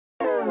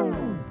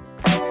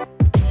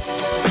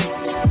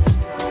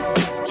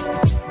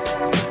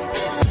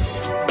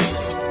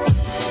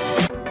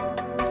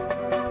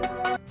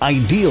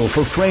Ideal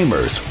for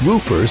framers,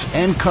 roofers,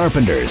 and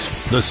carpenters,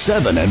 the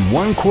 7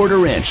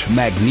 1/4 inch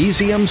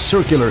magnesium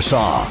circular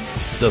saw.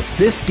 The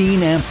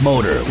 15-amp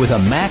motor with a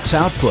max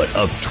output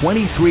of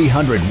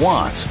 2,300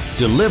 watts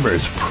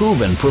delivers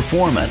proven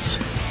performance.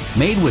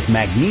 Made with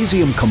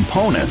magnesium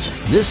components,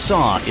 this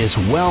saw is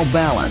well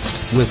balanced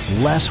with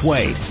less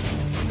weight.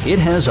 It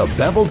has a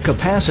beveled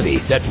capacity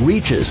that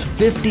reaches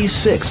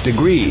 56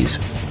 degrees.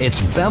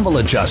 Its bevel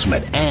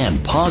adjustment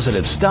and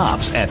positive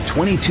stops at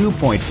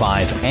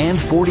 22.5 and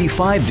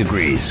 45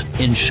 degrees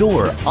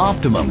ensure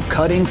optimum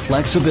cutting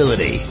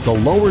flexibility. The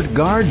lowered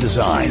guard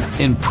design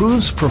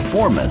improves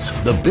performance.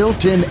 The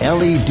built-in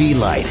LED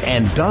light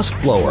and dust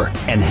blower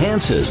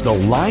enhances the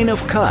line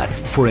of cut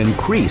for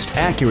increased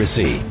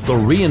accuracy. The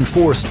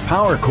reinforced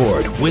power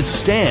cord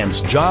withstands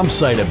job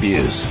site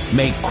abuse.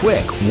 Make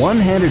quick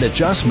one-handed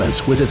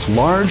adjustments with its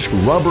large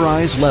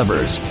rubberized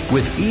levers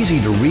with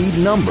easy-to-read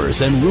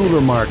numbers and ruler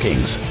markings.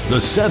 The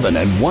 7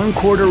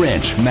 1/4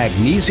 inch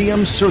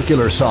magnesium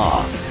circular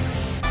saw.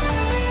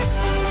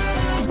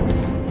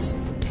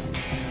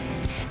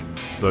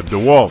 The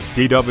DeWalt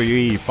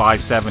DWE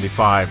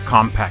 575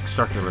 compact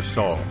circular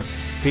saw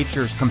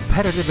features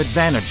competitive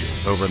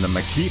advantages over the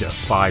Makita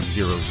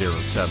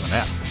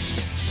 5007F,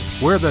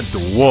 where the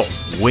DeWalt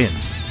wins: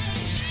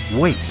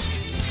 weight,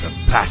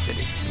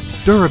 capacity,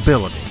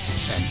 durability,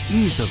 and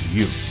ease of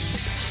use.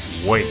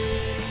 Weight.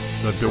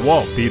 The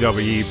DeWalt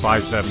DWE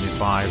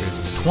 575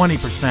 is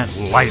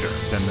 20% lighter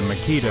than the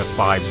Makita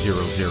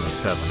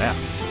 5007F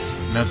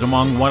and is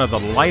among one of the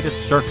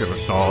lightest circular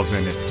saws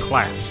in its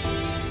class,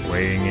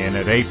 weighing in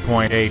at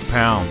 8.8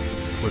 pounds,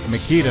 with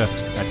Makita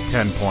at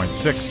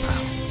 10.6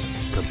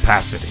 pounds.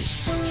 Capacity.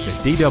 The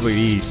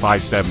DWE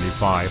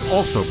 575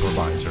 also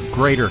provides a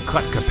greater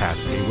cut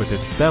capacity with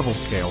its bevel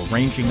scale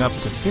ranging up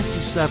to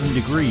 57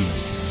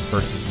 degrees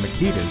versus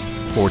Makita's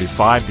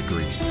 45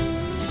 degrees.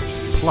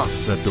 Plus,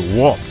 the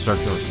DeWalt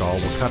circular saw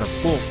will cut a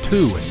full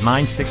 2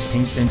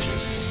 9/16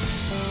 inches.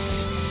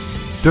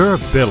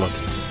 Durability.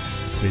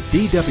 The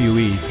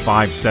DWE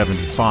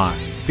 575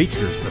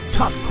 features the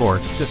Tough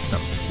Cord system,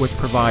 which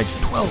provides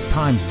 12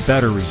 times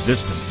better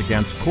resistance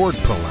against cord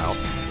pullout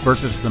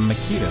versus the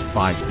Makita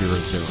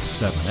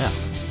 5007F.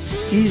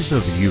 Ease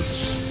of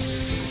use.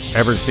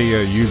 Ever see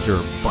a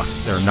user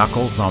bust their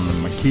knuckles on the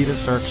Makita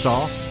circ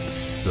saw?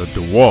 The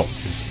DeWalt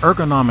is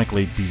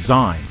ergonomically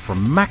designed for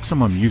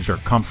maximum user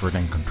comfort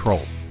and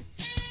control.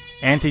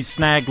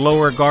 Anti-snag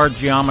lower guard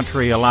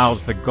geometry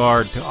allows the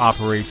guard to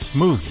operate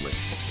smoothly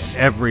in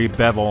every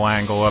bevel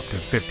angle up to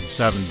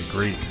 57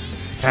 degrees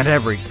and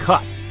every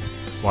cut,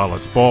 while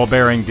its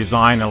ball-bearing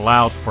design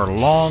allows for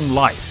long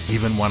life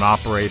even when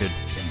operated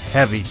in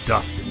heavy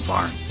dust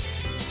environments.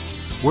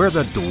 Where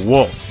the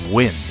DeWalt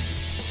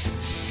wins: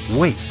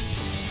 weight,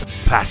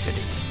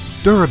 capacity,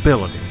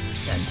 durability,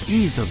 and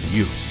ease of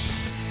use.